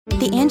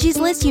The Angie's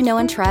List you know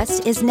and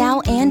trust is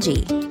now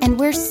Angie, and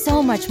we're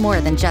so much more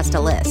than just a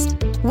list.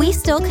 We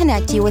still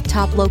connect you with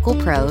top local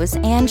pros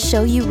and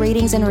show you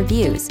ratings and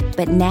reviews,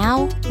 but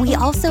now we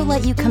also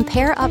let you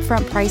compare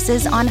upfront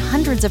prices on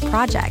hundreds of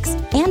projects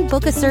and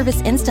book a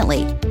service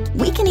instantly.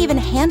 We can even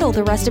handle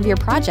the rest of your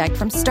project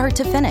from start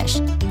to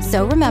finish.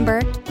 So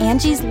remember,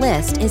 Angie's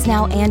List is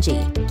now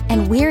Angie,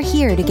 and we're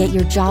here to get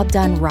your job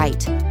done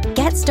right.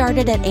 Get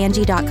started at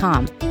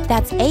Angie.com.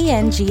 That's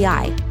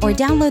ANGI, or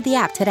download the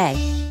app today.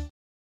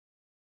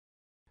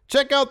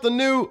 Check out the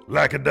new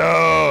Like a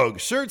Dog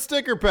shirt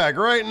sticker pack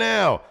right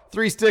now.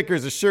 3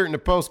 stickers, a shirt, and a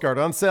postcard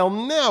on sale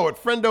now at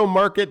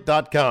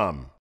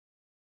friendomarket.com.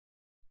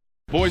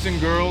 Boys and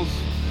girls,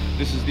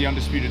 this is the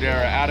Undisputed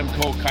Era. Adam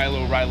Cole, Kyle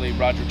O'Reilly,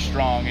 Roderick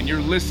Strong, and you're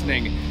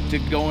listening to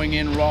Going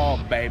In Raw,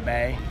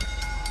 baby.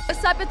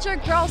 What's up? It's your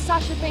girl,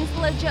 Sasha Banks, the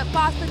legit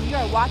boss, and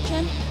you're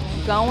watching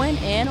Going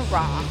In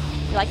Raw.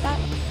 You like that?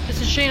 This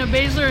is Shayna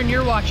Baszler, and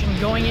you're watching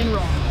Going In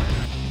Raw.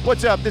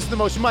 What's up? This is the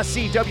most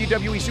must-see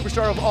WWE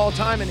superstar of all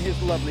time and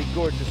his lovely,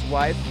 gorgeous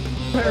wife,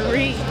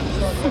 Marie.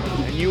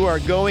 and you are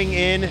going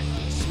in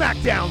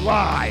SmackDown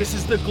Live. This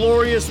is the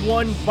glorious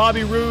one,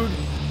 Bobby Roode,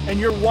 and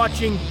you're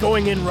watching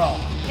Going In Raw.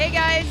 Hey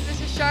guys, this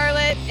is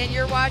Charlotte, and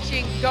you're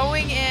watching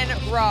Going In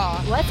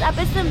Raw. What's up?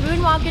 It's the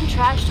moonwalking,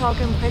 trash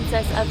talking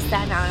princess of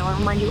Staten Island. I want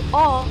to remind you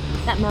all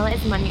that Mela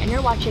is money, and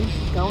you're watching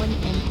Going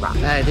In Raw.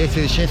 Hi, this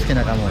is Shinsuke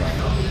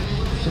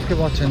Nakamura. Just keep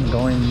watching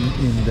Going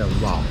In the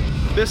Raw.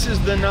 This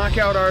is the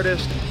knockout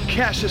artist,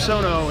 Cassius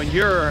Ohno, and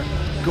you're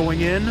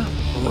Going In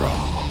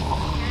Raw.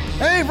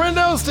 Hey,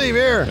 friendo, Steve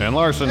here. And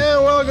Larson.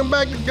 And welcome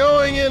back to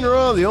Going In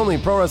Raw, the only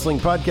pro wrestling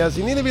podcast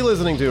you need to be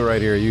listening to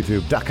right here at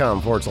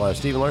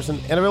youtube.com/Steven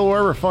Larson. And available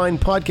wherever fine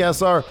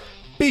podcasts are.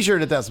 Be sure to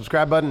hit that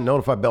subscribe button,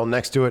 notify bell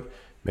next to it.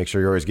 Make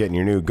sure you're always getting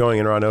your new Going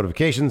In Raw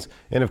notifications.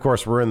 And, of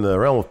course, we're in the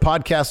realm of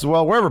podcasts as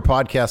well, wherever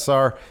podcasts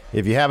are.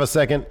 If you have a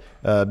second,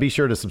 be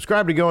sure to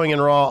subscribe to Going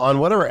In Raw on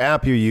whatever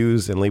app you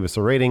use and leave us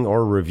a rating or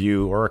a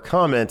review or a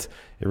comment.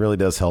 It really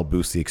does help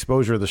boost the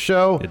exposure of the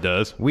show. It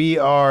does. We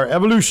are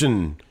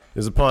Evolution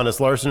is upon us.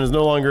 Larson is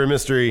no longer a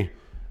mystery.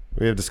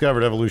 We have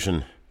discovered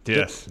evolution.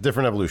 Yes.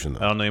 Different evolution,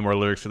 though. I don't know any more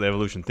lyrics to the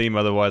evolution theme.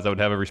 Otherwise, I would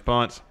have a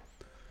response.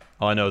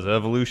 All I know is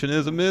evolution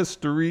is a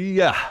mystery.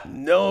 Yeah.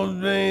 No,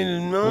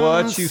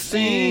 what you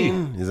see.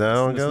 Is that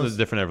how it goes? This is a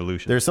different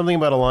evolution. There's something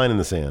about a line in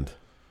the sand.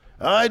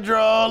 I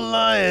draw a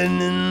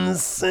line in the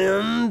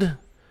sand.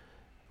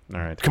 All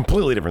right.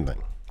 Completely different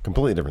thing.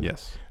 Completely different.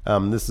 Yes.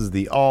 This is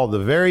the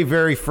very,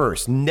 very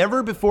first.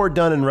 Never before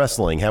done in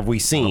wrestling have we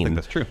seen I don't think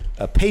that's true.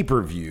 A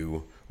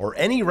pay-per-view or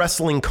any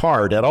wrestling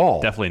card at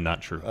all. Definitely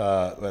not true.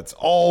 That's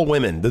all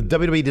women. The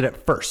WWE did it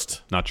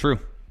first. Not true.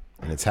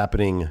 And it's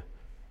happening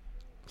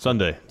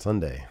Sunday.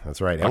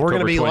 That's right. And October we're going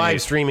to be 28th.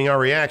 live streaming our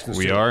reactions.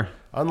 We are.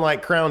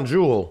 Unlike Crown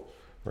Jewel,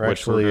 we're Which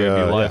actually we're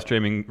going to be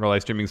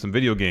live streaming some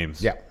video games.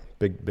 Yeah,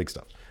 big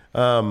stuff.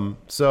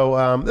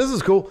 So this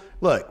is cool.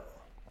 Look,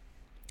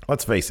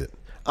 let's face it.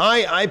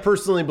 I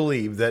personally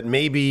believe that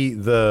maybe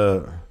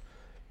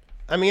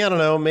I don't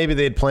know, maybe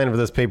they had planned for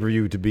this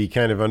pay-per-view to be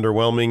kind of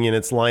underwhelming in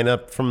its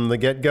lineup from the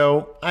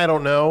get-go. I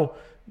don't know.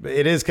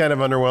 It is kind of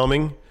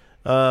underwhelming.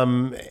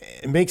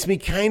 It makes me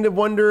kind of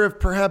wonder if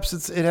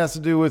perhaps it has to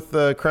do with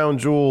Crown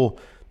Jewel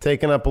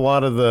taking up a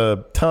lot of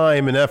the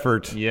time and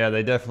effort. Yeah,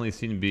 they definitely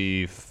seem to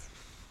be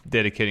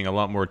dedicating a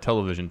lot more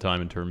television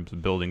time in terms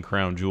of building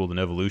Crown Jewel than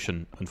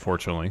Evolution,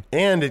 unfortunately.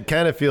 And it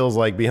kind of feels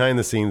like behind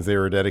the scenes they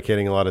were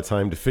dedicating a lot of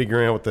time to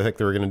figuring out what the heck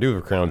they were going to do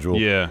with Crown Jewel.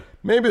 Yeah.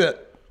 Maybe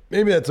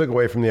that took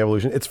away from the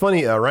Evolution. It's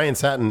funny, Ryan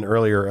Satin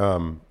earlier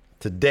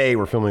today,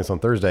 we're filming this on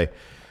Thursday,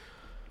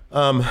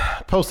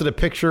 posted a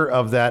picture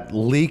of that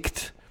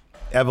leaked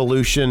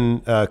Evolution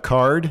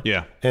card.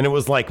 Yeah. And it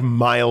was like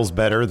miles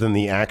better than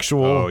the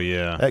actual. Oh,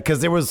 yeah. Because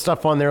there was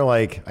stuff on there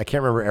like, I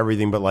can't remember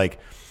everything, but like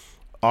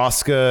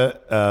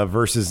Asuka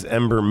versus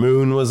Ember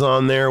Moon was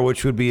on there,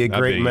 which would be a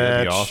great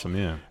match. That'd be awesome,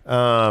 yeah.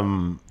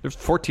 There's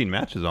 14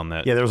 matches on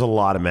that. Yeah, there was a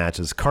lot of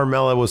matches.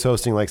 Carmella was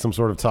hosting like some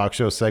sort of talk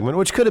show segment,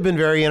 which could have been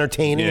very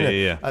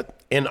entertaining.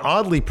 And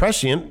oddly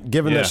prescient,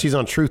 given that she's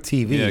on Truth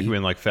TV. Yeah, it could have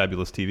been like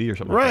Fabulous TV or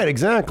something. Right, like that.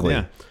 exactly.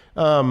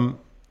 Yeah.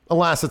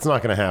 Alas, it's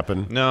not going to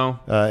happen. No.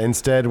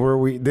 Instead,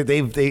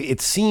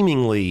 it's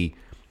seemingly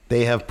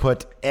they have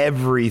put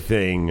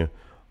everything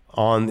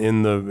on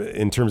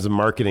in terms of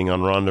marketing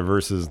on Ronda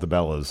versus the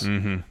Bellas.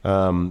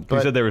 Mm-hmm.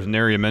 You said there was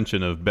nary a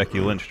mention of Becky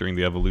Lynch during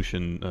the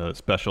Evolution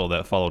special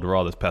that followed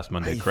Raw this past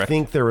Monday, correct? I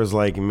think there was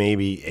like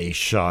maybe a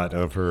shot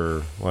of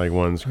her, like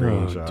one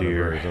screenshot of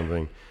her or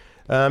something.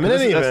 In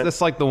any event,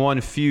 that's like the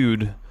one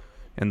feud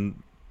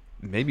and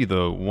maybe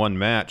the one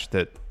match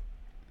that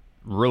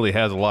really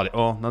has a lot of...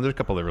 Oh, no, there's a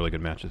couple of really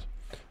good matches.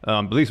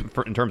 At least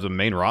in terms of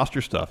main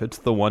roster stuff, it's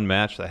the one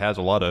match that has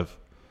a lot of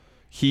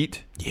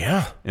heat.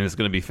 Yeah. And it's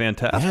going to be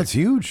fantastic. Yeah, it's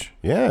huge.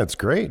 Yeah, it's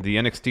great. The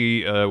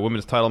NXT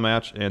women's title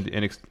match and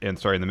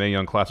the Mae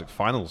Young Classic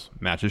Finals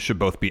matches should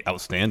both be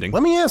outstanding.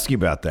 Let me ask you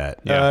about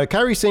that. Yeah.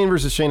 Kairi Sane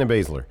versus Shayna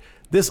Baszler.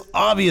 This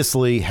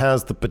obviously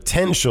has the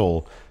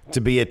potential to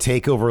be a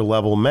takeover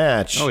level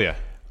match. Oh, yeah.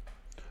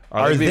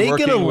 Are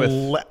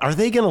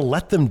they gonna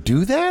let them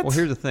do that? Well,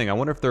 here's the thing. I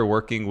wonder if they're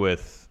working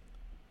with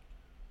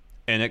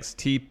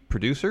NXT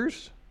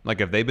producers. Like,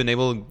 have they been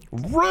able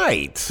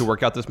to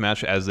work out this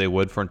match as they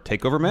would for a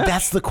takeover match?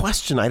 That's the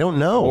question. I don't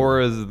know. Or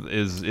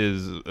is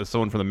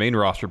someone from the main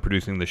roster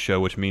producing the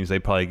show, which means they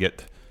probably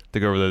get to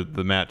go over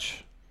the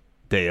match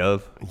day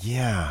of?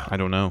 Yeah, I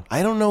don't know.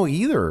 I don't know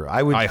either.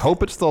 I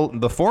hope it's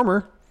the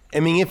former.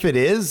 I mean, if it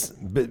is,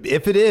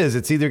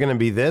 it's either going to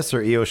be this or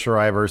Io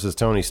Shirai versus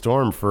Toni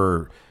Storm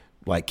for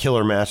like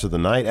killer match of the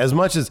night. As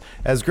much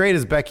as great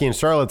as Becky and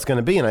Charlotte's going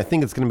to be, and I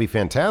think it's going to be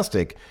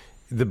fantastic.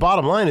 The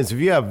bottom line is, if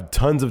you have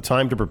tons of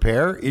time to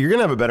prepare, you're going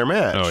to have a better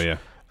match. Oh yeah.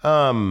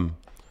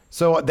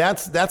 So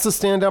that's a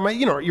standout match.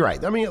 You know, you're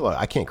right. I mean, look,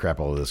 I can't crap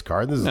all of this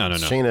card. This is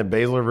Shayna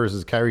Baszler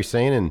versus Kairi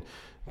Sane and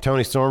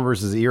Toni Storm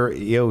versus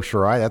Io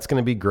Shirai. That's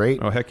going to be great.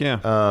 Oh heck yeah.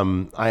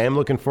 I am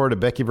looking forward to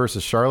Becky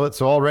versus Charlotte.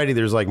 So already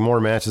there's like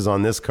more matches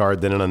on this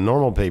card than in a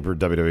normal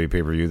WWE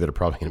pay-per-view that are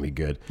probably going to be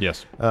good.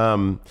 Yes.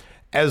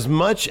 As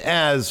much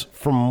as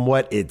from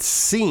what it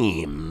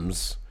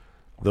seems,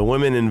 the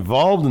women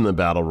involved in the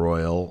Battle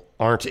Royal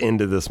aren't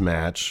into this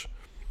match.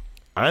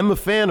 I'm a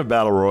fan of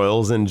Battle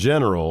Royals in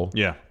general.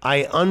 Yeah.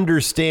 I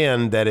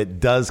understand that it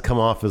does come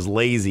off as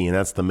lazy, and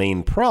that's the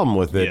main problem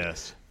with it.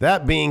 Yes.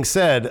 That being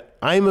said,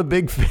 I'm a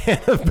big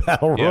fan of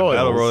Battle Royals.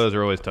 Battle Royals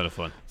are always a ton of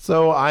fun.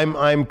 So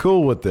I'm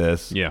cool with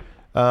this. Yeah.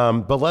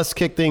 But let's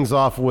kick things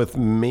off with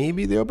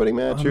maybe the opening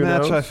match. A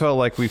match I felt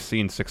like we've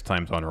seen 6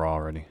 times on Raw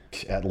already.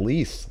 At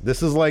least.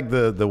 This is like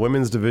the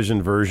women's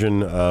division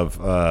version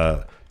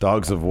of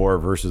Dogs of War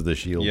versus the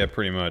Shield. Yeah,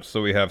 pretty much.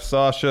 So we have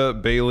Sasha,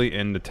 Bayley,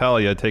 and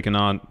Natalya taking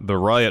on the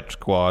Riot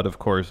Squad. Of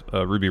course,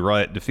 Ruby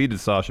Riot defeated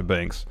Sasha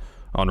Banks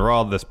on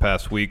Raw this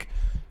past week.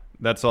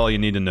 That's all you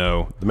need to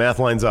know. The math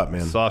lines up,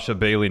 man. Sasha,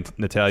 Bayley, and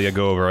Natalya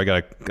go over. I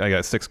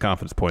got 6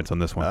 confidence points on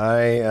this one.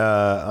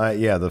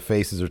 Yeah, the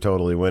faces are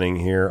totally winning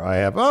here. I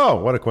have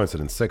what a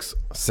coincidence.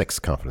 Six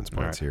confidence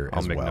points here I'll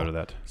as make well. note of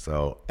that.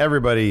 So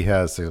everybody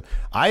has.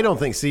 I don't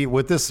think. See,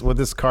 with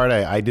this card,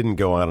 I didn't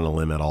go out on a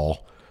limb at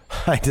all.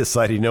 I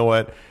decided, you know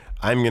what?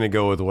 I'm going to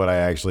go with what I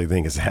actually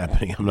think is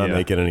happening. I'm not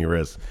making any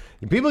risks.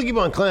 People keep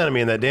on clowning me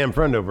in that damn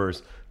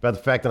Friendoverse about the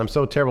fact that I'm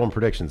so terrible in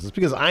predictions. It's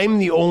because I'm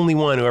the only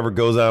one who ever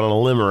goes out on a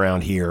limb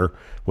around here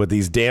with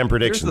these damn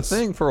predictions. Here's the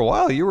thing. For a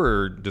while, you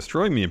were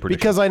destroying me in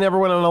predictions. Because I never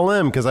went on a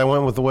limb, because I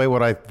went with the way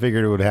what I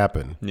figured it would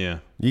happen. Yeah.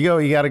 You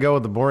got to go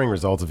with the boring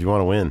results if you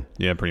want to win.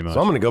 Yeah, pretty much. So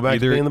I'm going to go back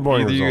to being the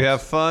boring results. Either you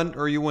have fun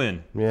or you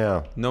win.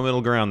 Yeah. No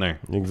middle ground there.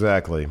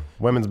 Exactly.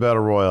 Women's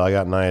Battle Royal, I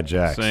got Nia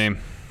Jax. Same.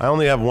 I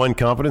only have 1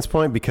 confidence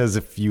point because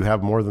if you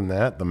have more than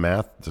that, the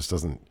math just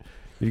doesn't.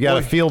 You've got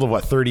a field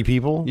of 30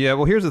 people? Yeah,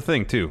 well, here's the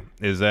thing, too,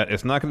 is that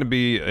it's not going to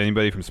be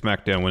anybody from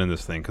SmackDown winning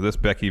this thing because this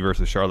Becky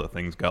versus Charlotte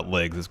thing's got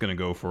legs. It's going to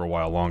go for a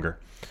while longer.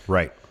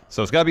 Right.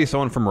 So it's got to be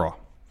someone from Raw.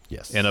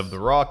 Yes. And of the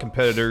Raw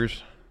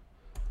competitors,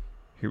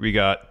 here we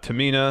got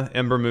Tamina,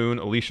 Ember Moon,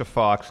 Alicia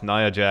Fox,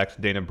 Nia Jax,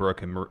 Dana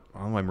Brooke, and I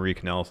don't know why Marie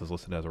Kanellis is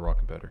listed as a Raw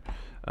competitor.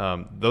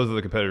 Those are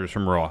the competitors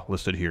from Raw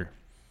listed here.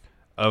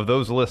 Of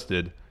those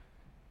listed,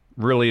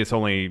 really it's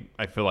only,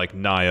 I feel like,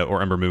 Nia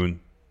or Ember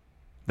Moon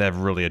that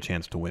have really a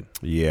chance to win.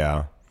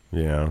 Yeah.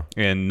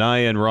 And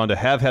Nia and Ronda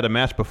have had a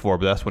match before,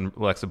 but that's when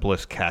Alexa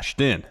Bliss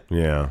cashed in.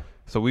 Yeah.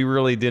 So we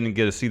really didn't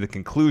get to see the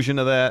conclusion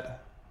of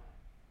that.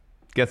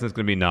 Guessing it's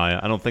going to be Nia.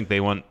 I don't think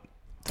they want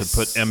to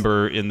put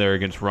Ember in there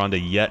against Ronda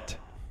yet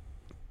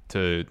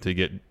to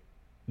get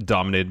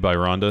dominated by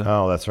Ronda.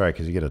 Oh, that's right,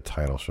 because you get a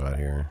title shot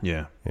here.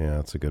 Yeah. Yeah,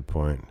 that's a good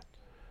point.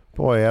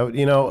 Boy,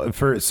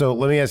 so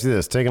let me ask you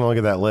this. Taking a look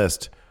at that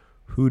list,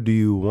 who do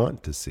you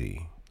want to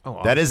see?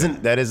 Oh, that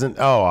isn't.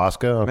 Oh,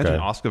 Asuka. Okay.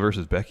 Imagine Asuka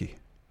versus Becky.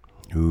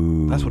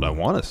 Ooh. That's what I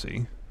want to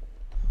see,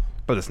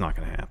 but it's not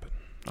going to happen.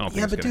 I don't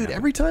think but dude, happen.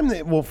 every time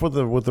with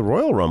the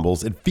Royal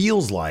Rumbles, it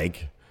feels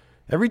like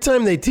every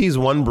time they tease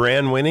one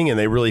brand winning and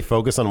they really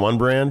focus on one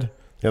brand,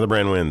 the other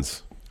brand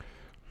wins.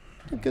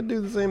 You could do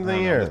the same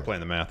thing here. I'm just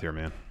playing the math here,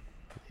 man.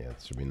 Yeah, it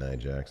should be Nia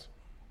Jax.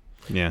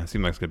 Yeah, it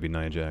seems like it's going to be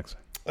Nia Jax.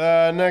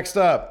 Next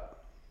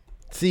up,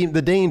 see,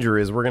 the danger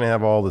is we're going to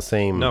have all the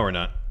same. No, we're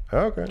not.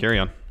 Okay. Carry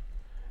on.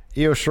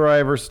 Io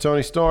Shirai versus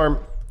Toni Storm.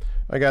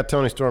 I got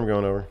Toni Storm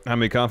going over. How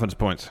many confidence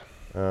points?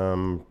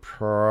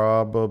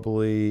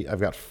 Probably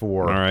I've got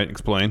 4. All right,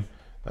 explain.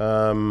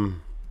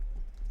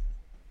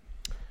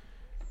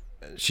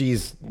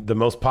 She's the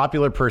most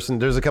popular person.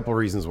 There's a couple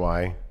reasons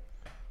why.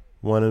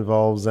 One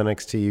involves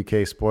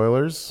NXT UK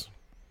spoilers.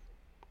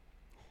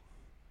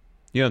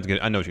 You don't have to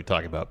get. I know what you're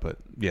talking about, but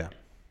yeah.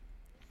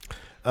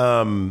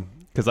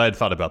 Because I had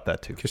thought about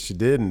that too. Because she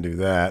didn't do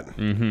that.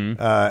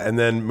 Mm-hmm. And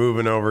then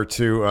moving over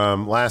to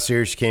last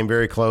year, she came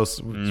very close.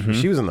 Mm-hmm.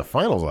 She was in the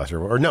finals last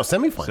year. Or no,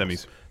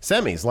 semifinals.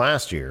 Semis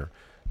last year.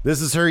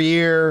 This is her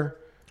year.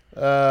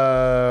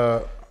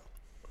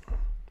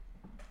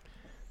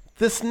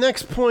 This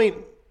next point,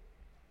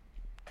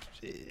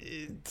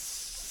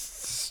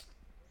 it's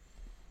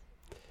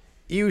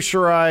Io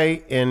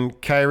Shirai and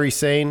Kairi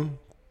Sane.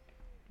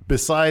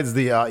 Besides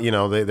the,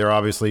 they're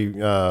obviously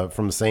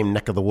from the same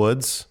neck of the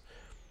woods.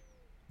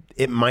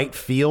 it might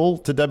feel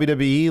to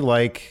WWE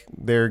like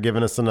they're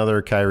giving us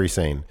another Kairi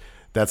Sane.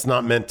 That's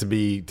not meant to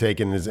be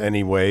taken as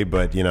any way,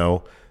 but you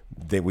know,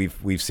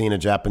 we've seen a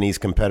Japanese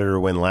competitor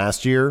win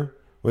last year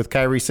with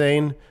Kairi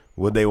Sane.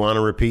 Would they want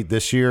to repeat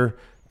this year?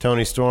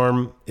 Toni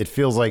Storm, it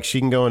feels like she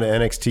can go into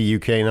NXT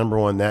UK. Number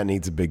one, that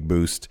needs a big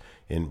boost.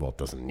 It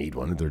doesn't need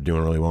one. They're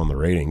doing really well in the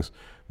ratings.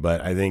 But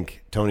I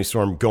think Toni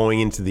Storm going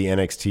into the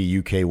NXT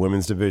UK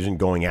women's division,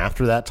 going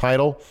after that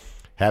title,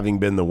 having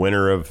been the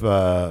winner of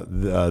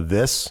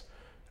this,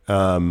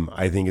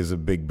 I think is a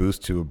big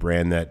boost to a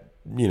brand that,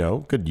 you know,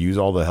 could use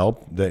all the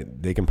help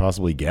that they can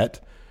possibly get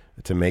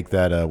to make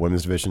that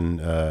women's division,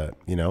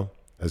 you know,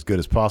 as good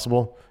as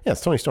possible. Yeah,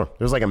 it's Toni Storm.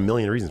 There's like a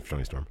million reasons for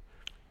Toni Storm.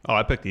 Oh,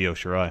 I picked Io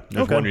Shirai.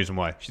 There's one reason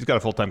why. She's got a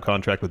full-time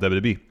contract with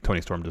WWE. Toni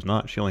Storm does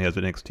not. She only has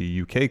an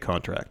NXT UK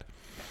contract.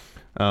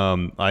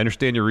 I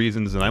understand your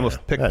reasons, and I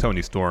almost picked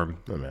Toni Storm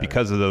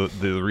because of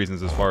the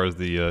reasons as far as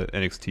the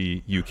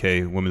NXT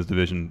UK women's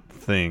division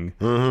thing.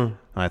 Mm-hmm.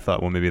 I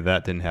thought, well, maybe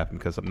that didn't happen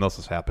because something else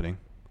is happening.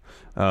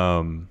 But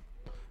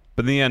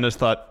in the end, I just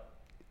thought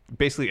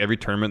basically every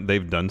tournament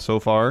they've done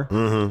so far,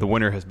 the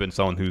winner has been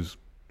someone who's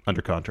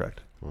under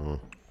contract. Mm-hmm.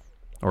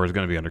 Or is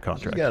going to be under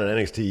contract. He's got an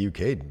NXT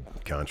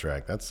UK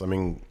contract.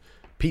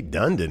 Pete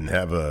Dunne didn't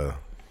have a...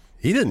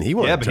 He won a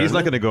tournament. Yeah, but he's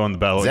not going to go on the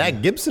battle.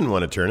 Zach Gibson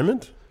won a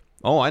tournament.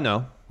 Oh, I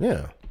know.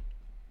 Yeah.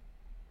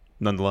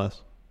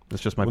 Nonetheless,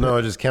 that's just my point. No,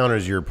 it just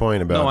counters your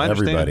point about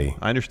everybody.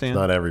 I understand. It's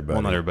not everybody.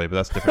 Well, not everybody, but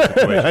that's a different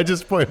situation. I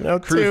just pointed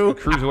out too.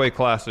 Cruiserweight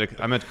Classic.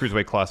 I meant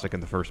Cruiserweight Classic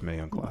and the first Mae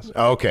Young Classic.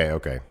 Okay.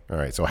 All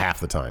right, so half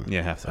the time.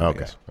 Yeah, half the time. Okay,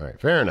 yes. All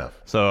right, fair enough.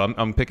 So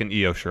I'm picking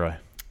Io Shirai.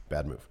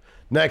 Bad move.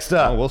 Next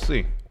up. Oh, we'll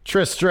see.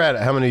 Trish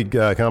Stratus, how many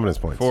confidence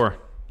points? 4.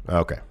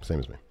 Okay, same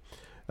as me.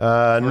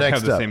 Next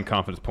have the same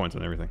confidence points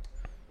on everything.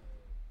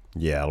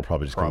 Yeah, it'll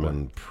probably just come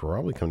down.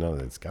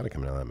 It's got to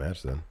come down to that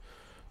match then.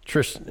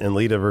 Trish and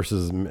Lita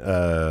versus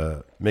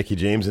Mickie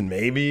James and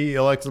maybe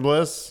Alexa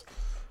Bliss.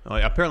 Oh,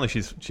 yeah, apparently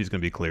she's going to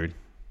be cleared,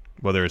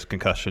 whether it's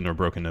concussion or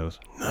broken nose.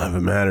 None of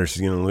it matters.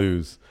 She's going to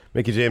lose.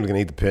 Mickie James is going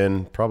to eat the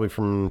pin, probably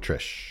from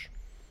Trish.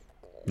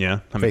 Yeah,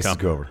 how many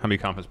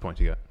confidence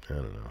points you got? I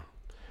don't know.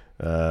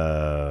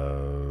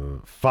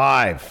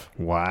 5.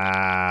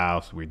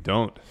 Wow. So we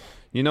don't.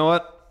 You know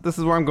what? This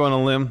is where I'm going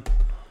on a limb.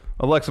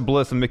 Alexa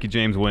Bliss and Mickie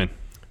James win.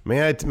 May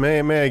I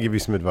give you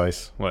some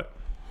advice? What?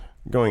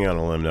 Going on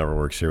a limb never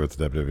works here with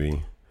the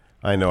WWE.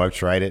 I know, I've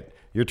tried it.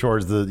 You're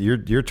towards the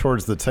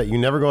you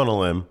never go on a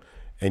limb,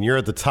 and you're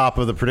at the top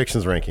of the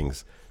predictions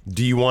rankings.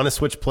 Do you want to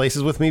switch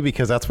places with me?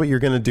 Because that's what you're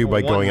going to do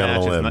by going on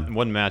a limb.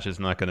 One match is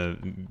not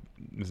going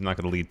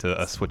to lead to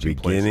us switching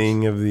places.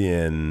 Beginning of the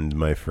end,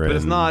 my friend. But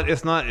it's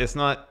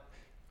not.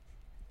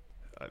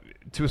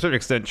 To a certain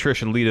extent,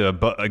 Trish and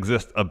Lita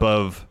exist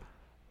above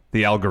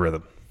the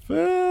algorithm.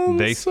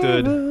 They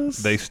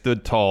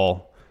stood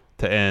tall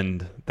to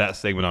end that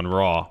segment on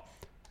Raw.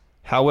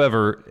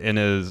 However, and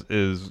as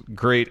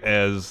great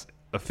as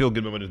a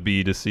feel-good moment would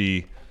be to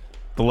see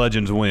the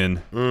Legends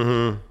win,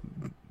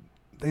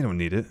 they don't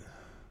need it.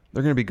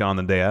 They're going to be gone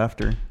the day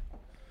after.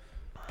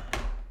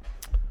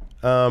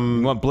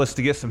 You want Bliss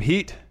to get some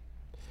heat?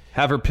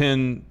 Have her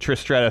pin Trish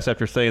Stratus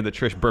after saying that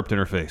Trish burped in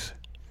her face.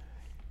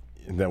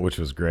 Which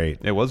was great.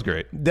 It was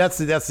great. That's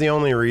the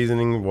only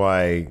reasoning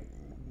why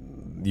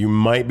you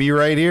might be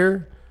right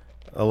here.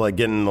 Like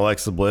getting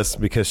Alexa Bliss,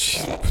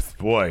 because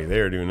they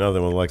are doing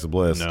nothing with Alexa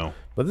Bliss. No.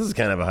 But this is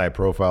kind of a high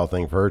profile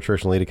thing for her.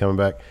 Trish and Lita coming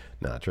back.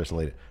 Nah, Trish and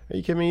Lita. Are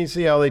you kidding me? You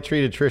see how they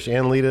treated Trish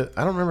and Lita?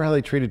 I don't remember how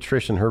they treated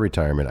Trish in her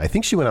retirement. I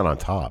think she went out on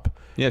top.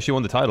 Yeah, she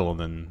won the title and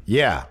then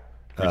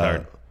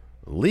retired.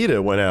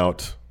 Lita went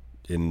out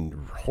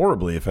in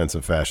horribly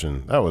offensive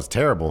fashion. That was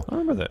terrible. I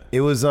remember that.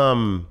 It was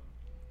I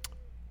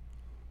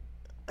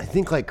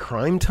think like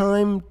Crime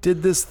Time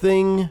did this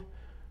thing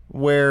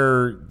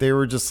where they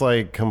were just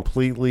like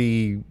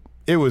completely,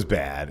 it was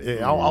bad.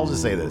 I'll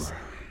just say this.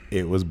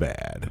 It was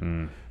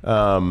bad.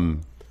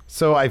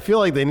 So I feel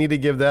like they need to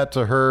give that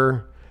to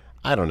her.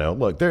 I don't know.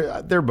 Look,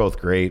 they're both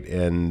great,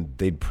 and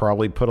they'd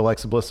probably put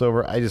Alexa Bliss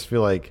over. I just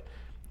feel like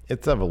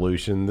it's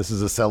evolution. This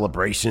is a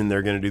celebration.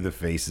 They're going to do the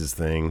faces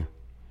thing.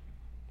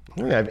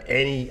 I don't have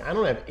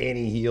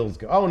any heels.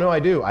 Oh, no, I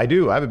do. I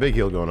have a big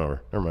heel going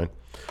over. Never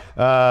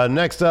mind.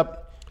 Next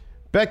up,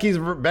 Becky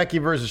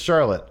versus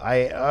Charlotte.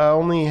 I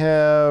only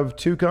have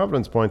 2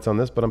 confidence points on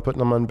this, but I'm putting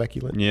them on Becky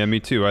Lynch. Yeah,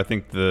 me too. I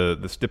think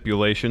the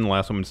stipulation,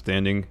 last woman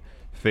standing,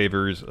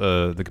 favors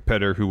the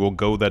competitor who will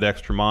go that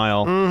extra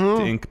mile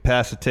to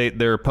incapacitate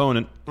their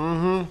opponent.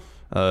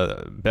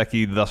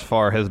 Becky thus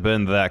far has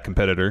been that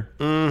competitor.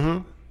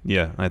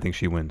 Yeah, I think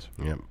she wins.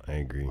 Yep, I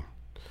agree.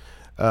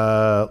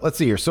 Let's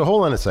see here. So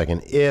hold on a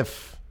second.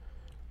 Next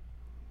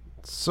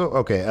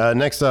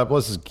up,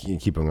 let's just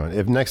keep on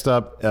going. Next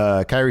up,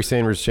 Kairi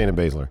Sane versus Shayna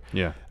Baszler.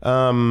 Yeah.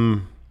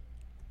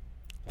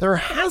 There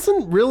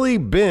hasn't really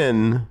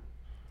been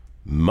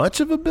much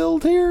of a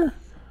build here.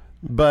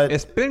 But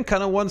it's been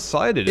kind of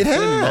one-sided. It's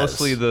been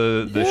mostly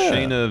the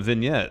Shayna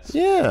vignettes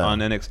Yeah. on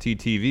NXT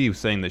TV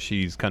saying that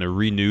she's kind of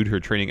renewed her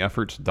training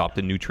efforts,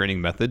 adopted new training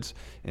methods.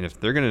 And if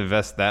they're going to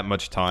invest that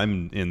much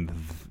time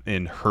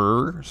in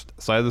her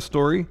side of the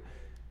story,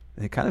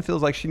 it kind of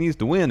feels like she needs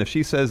to win. If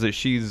she says that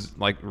she's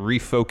like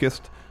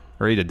refocused,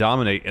 ready to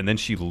dominate, and then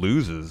she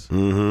loses,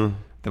 then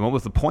what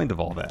was the point of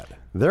all that?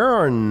 There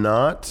are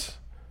not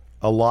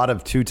a lot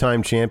of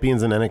two-time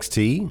champions in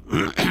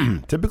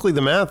NXT. Typically,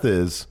 the math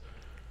is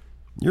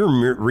your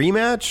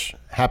rematch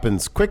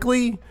happens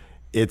quickly,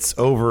 it's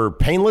over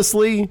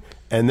painlessly,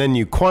 and then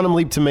you quantum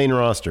leap to main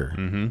roster.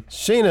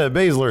 Shayna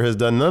Baszler has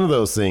done none of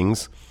those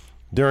things.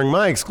 During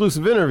my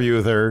exclusive interview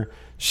with her,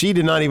 she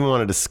did not even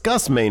want to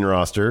discuss main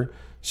roster.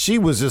 She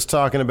was just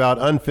talking about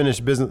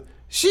unfinished business.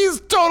 She's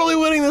totally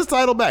winning this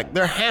title back.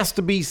 There has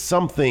to be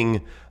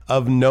something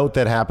of note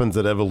that happens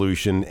at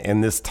Evolution,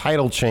 and this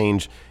title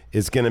change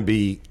is going to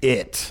be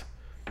it.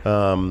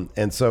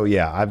 And so,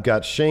 yeah, I've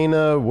got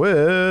Shayna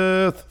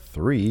with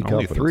 3 Only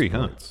confidence 3,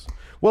 points.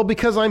 Well,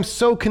 because I'm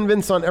so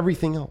convinced on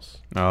everything else.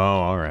 Oh,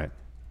 all right.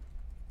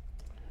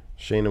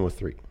 Shayna with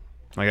 3.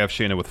 I have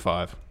Shayna with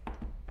 5.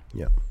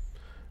 Yeah.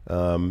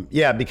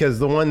 Yeah, because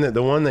the one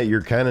that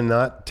you're kind of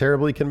not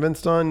terribly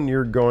convinced on,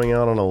 you're going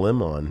out on a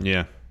limb on.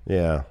 Yeah.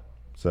 Yeah.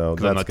 So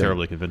I'm not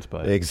terribly convinced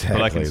by it. Exactly.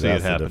 But I can see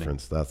That's it happening. The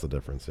difference. That's the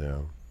difference, yeah.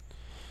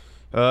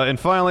 And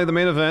finally, the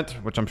main event,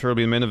 which I'm sure will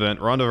be the main event,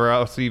 Ronda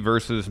Rousey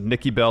versus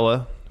Nikki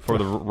Bella for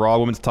the Raw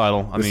Women's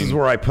title. This is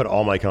where I put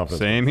all my confidence.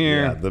 Same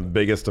here. Yeah, the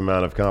biggest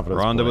amount of confidence.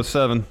 Ronda points. was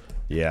 7.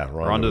 Yeah,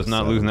 Ronda's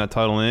not losing that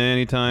title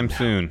anytime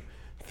soon.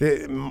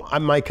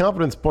 My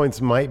confidence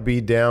points might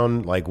be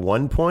down like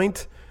 1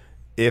 point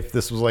if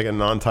this was like a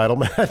non-title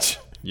match.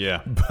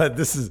 Yeah. But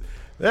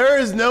there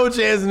is no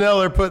chance in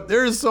hell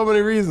there's so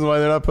many reasons why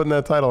they're not putting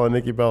that title on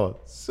Nikki Bella.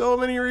 So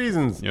many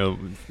reasons. You know,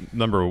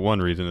 number one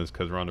reason is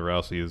because Ronda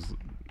Rousey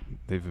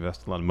they've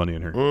invested a lot of money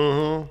in her.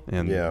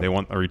 And they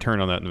want a return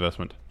on that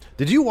investment.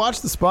 Did you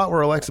watch the spot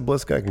where Alexa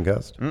Bliss got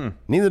concussed?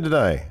 Neither did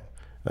I.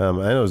 I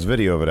know there's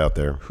video of it out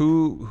there.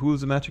 Who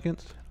was the match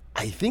against?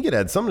 I think it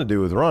had something to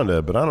do with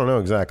Ronda, but I don't know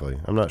exactly.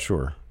 I'm not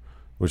sure,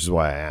 which is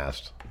why I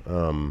asked.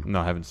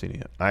 No, I haven't seen it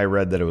yet. I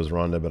read that it was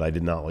Ronda, but I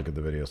did not look at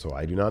the video, so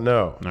I do not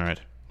know. All right.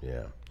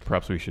 Yeah.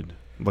 Perhaps we should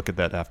look at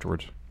that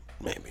afterwards.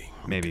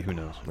 Maybe. Who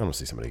knows? I don't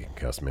see somebody getting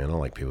cussed, man. I don't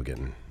like people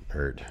getting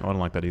hurt. I don't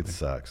like that either. It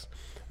sucks.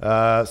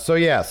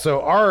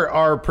 So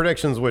our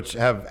predictions, which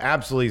have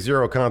absolutely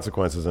zero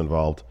consequences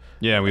involved.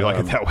 Yeah, we like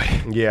it that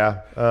way.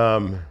 Yeah.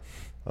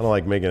 I don't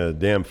like making a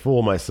damn fool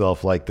of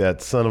myself like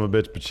that son of a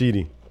bitch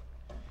Pacitti.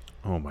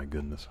 Oh, my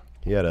goodness.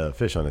 He had a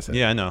fish on his head.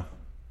 Yeah, I know.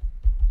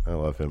 I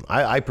love him.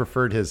 I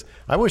preferred his.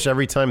 I wish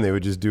every time they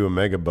would just do a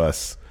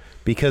Megabus,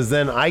 because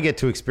then I get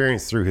to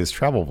experience through his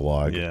travel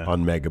vlog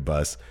on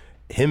Megabus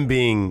him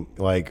being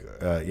like,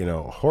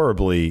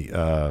 horribly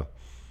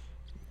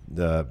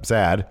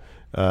sad,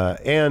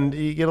 and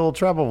you get a little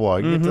travel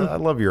vlog. I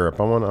love Europe.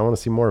 I want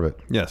to see more of it.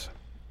 Yes.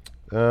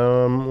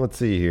 Let's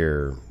see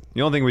here.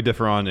 The only thing we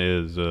differ on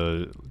is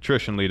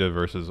Trish and Lita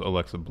versus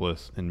Alexa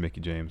Bliss and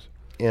Mickie James.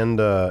 And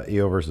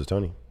Io versus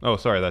Tony. Oh,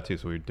 sorry, that too.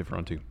 So we differ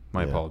on too.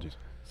 My apologies.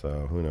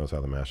 So who knows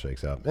how the match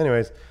shakes out.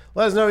 Anyways,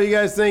 let us know what you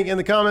guys think in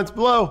the comments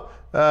below.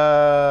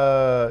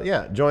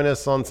 Join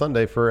us on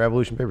Sunday for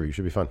Evolution Pay-Per-View.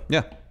 Should be fun.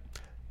 Yeah.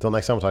 Until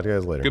next time, we'll talk to you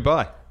guys later.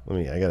 Goodbye.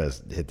 I gotta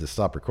hit the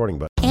stop recording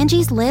button.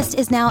 Angie's List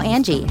is now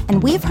Angie,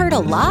 and we've heard a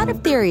lot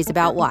of theories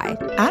about why.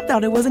 I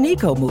thought it was an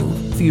eco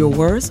move. Fewer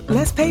words,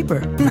 less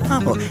paper.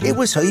 No, it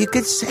was so you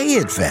could say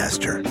it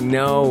faster.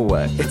 No,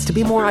 it's to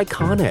be more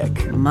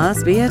iconic.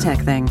 Must be a tech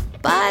thing.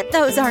 But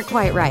those aren't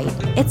quite right.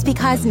 It's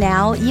because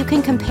now you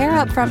can compare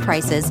upfront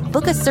prices,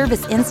 book a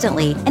service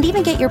instantly, and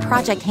even get your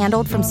project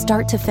handled from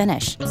start to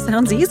finish.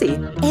 Sounds easy.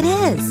 It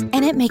is,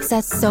 and it makes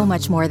us so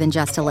much more than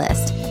just a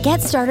list.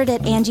 Get started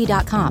at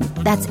Angie.com.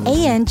 That's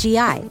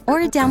ANGI,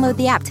 or download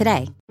the app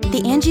today.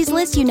 The Angie's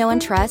List you know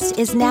and trust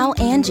is now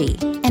Angie,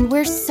 and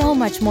we're so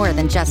much more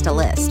than just a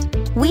list.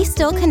 We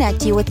still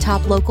connect you with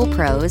top local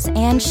pros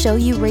and show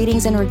you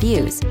ratings and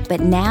reviews, but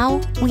now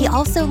we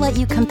also let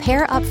you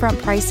compare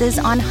upfront prices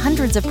on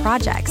hundreds of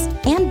projects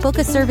and book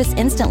a service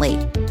instantly.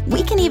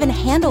 We can even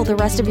handle the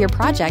rest of your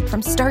project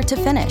from start to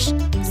finish.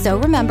 So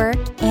remember,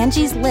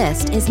 Angie's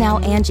List is now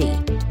Angie,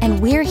 and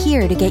we're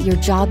here to get your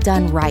job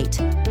done right.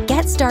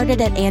 Get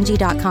started at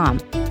Angie.com.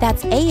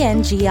 That's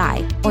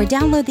ANGI, or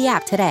download the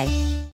app today.